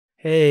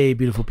Hey,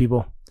 beautiful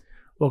people.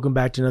 Welcome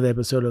back to another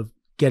episode of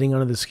Getting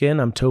Under the Skin.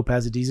 I'm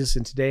Topaz,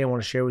 and today I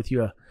want to share with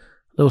you a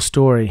little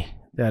story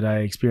that I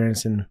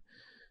experienced. And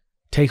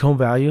take-home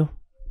value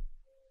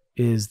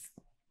is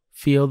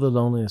feel the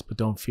loneliness, but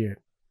don't fear it.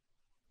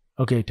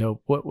 Okay,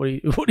 Tope, what are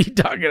you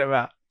talking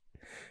about?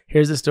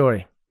 Here's the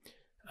story.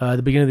 At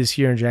the beginning of this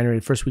year, in January,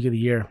 the first week of the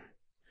year,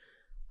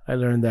 I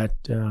learned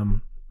that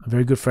a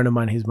very good friend of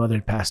mine, his mother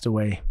had passed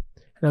away.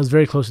 And I was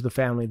very close to the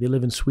family. They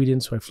live in Sweden,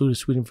 so I flew to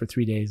Sweden for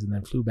 3 days and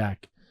then flew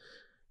back.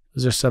 It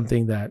was just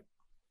something that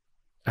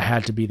I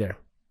had to be there.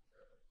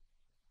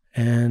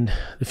 And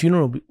the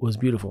funeral was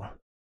beautiful.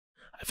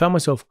 I found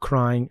myself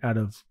crying out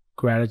of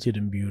gratitude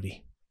and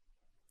beauty.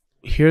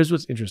 Here's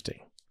what's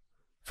interesting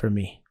for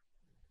me,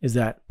 is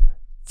that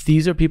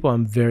these are people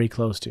I'm very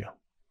close to.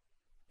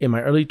 In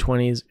my early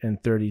 20s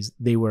and 30s,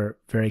 they were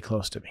very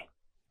close to me.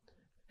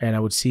 And I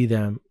would see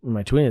them, in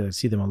my 20s, I'd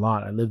see them a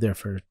lot. I lived there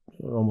for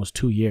almost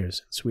 2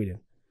 years in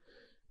Sweden.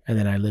 And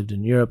then I lived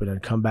in Europe, and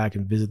I'd come back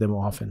and visit them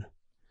often.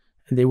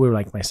 And they were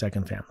like my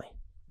second family.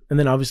 And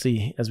then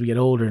obviously, as we get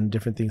older and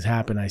different things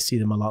happen, I see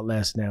them a lot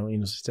less now.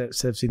 Instead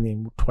of seeing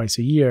them twice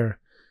a year,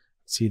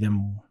 I see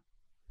them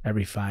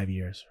every 5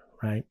 years,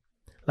 right?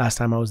 Last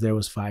time I was there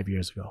was 5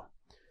 years ago.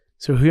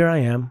 So here I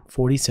am,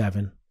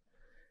 47,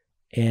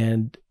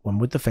 and I'm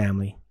with the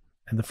family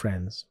and the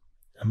friends.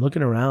 I'm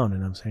looking around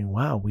and I'm saying,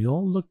 wow, we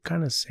all look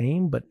kind of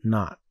same, but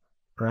not,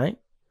 right?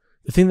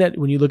 The thing that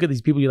when you look at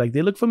these people, you're like,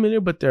 they look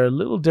familiar, but they're a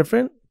little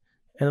different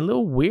and a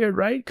little weird,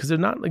 right? Because they're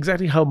not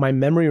exactly how my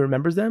memory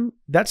remembers them.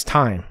 That's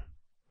time.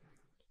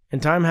 And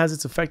time has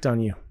its effect on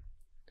you.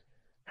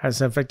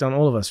 Has an effect on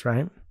all of us,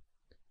 right?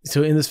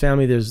 So in this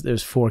family,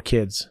 there's 4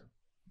 kids.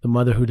 The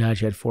mother who died,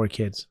 she had 4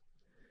 kids.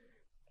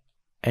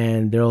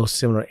 And they're all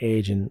similar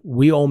age. And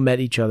we all met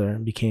each other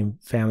and became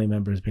family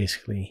members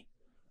basically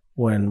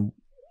when,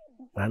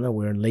 I don't know,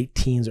 we're in late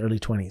teens, early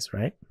 20s,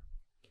 right?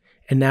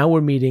 And now we're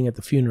meeting at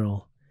the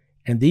funeral.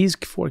 And these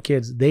 4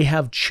 kids, they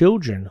have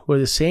children who are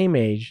the same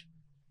age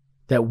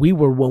that we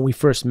were when we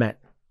first met.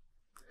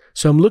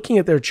 So I'm looking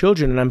at their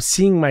children and I'm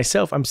seeing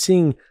myself. I'm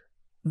seeing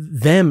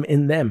them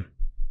in them,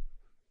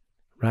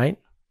 right?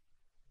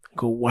 I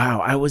go, wow,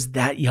 I was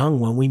that young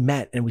when we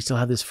met and we still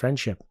have this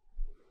friendship.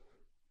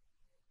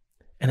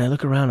 And I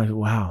look around and I go,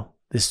 wow,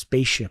 this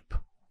spaceship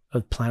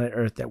of planet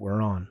Earth that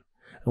we're on,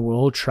 and we're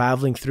all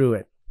traveling through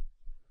it.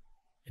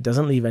 It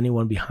doesn't leave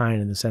anyone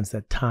behind in the sense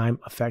that time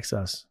affects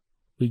us.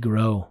 We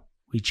grow,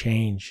 we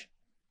change,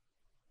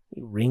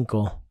 we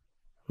wrinkle,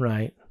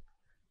 right?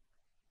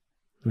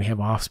 We have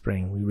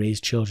offspring, we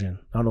raise children.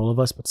 Not all of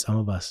us, but some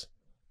of us.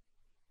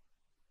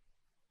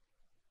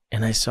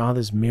 And I saw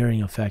this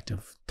mirroring effect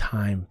of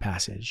time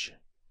passage.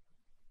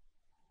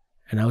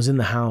 And I was in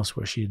the house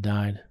where she had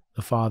died.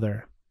 The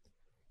father,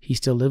 he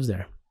still lives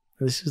there.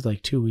 This is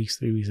like 2 weeks,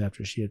 3 weeks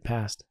after she had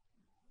passed.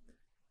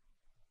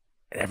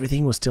 And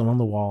everything was still on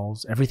the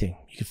walls, everything.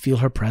 You could feel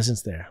her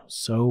presence there.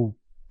 So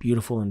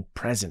beautiful and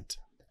present.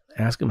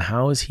 I asked him,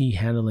 how is he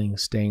handling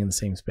staying in the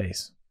same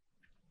space?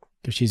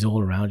 Because she's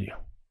all around you.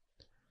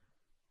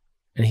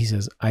 And he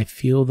says, I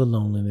feel the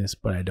loneliness,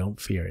 but I don't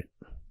fear it.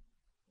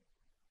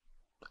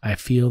 I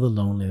feel the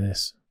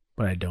loneliness,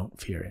 but I don't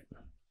fear it.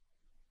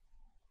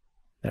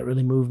 That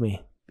really moved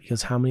me,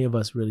 because how many of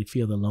us really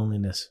feel the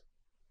loneliness?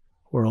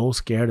 We're all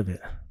scared of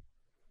it.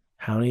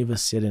 How many of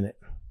us sit in it?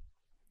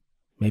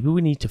 Maybe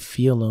we need to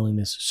feel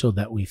loneliness so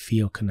that we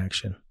feel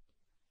connection.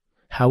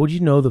 How would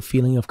you know the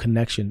feeling of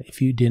connection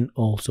if you didn't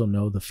also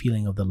know the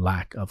feeling of the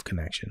lack of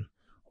connection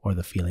or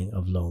the feeling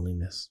of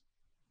loneliness?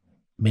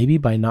 Maybe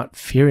by not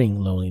fearing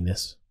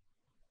loneliness,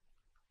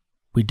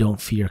 we don't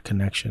fear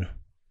connection.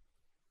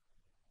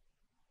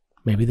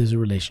 Maybe there's a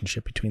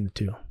relationship between the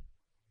two.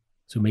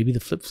 So maybe the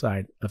flip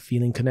side of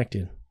feeling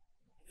connected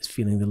is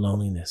feeling the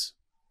loneliness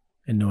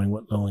and knowing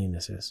what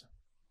loneliness is.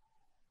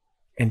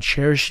 And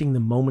cherishing the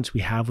moments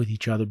we have with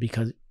each other,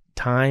 because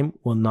time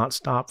will not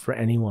stop for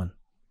anyone.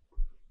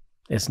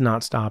 It's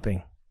not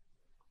stopping.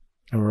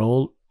 And we're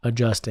all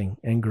adjusting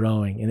and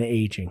growing and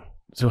aging.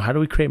 So how do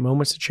we create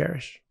moments to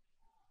cherish?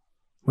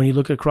 When you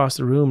look across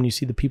the room and you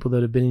see the people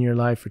that have been in your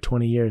life for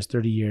 20 years,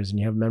 30 years, and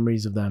you have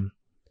memories of them,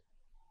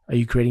 are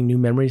you creating new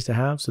memories to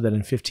have so that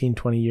in 15,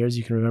 20 years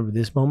you can remember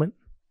this moment?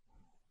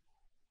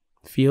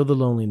 Feel the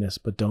loneliness,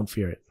 but don't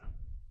fear it.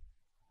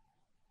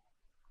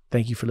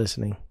 Thank you for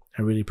listening.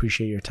 I really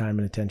appreciate your time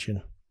and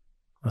attention.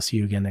 I'll see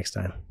you again next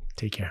time.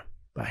 Take care.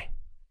 Bye.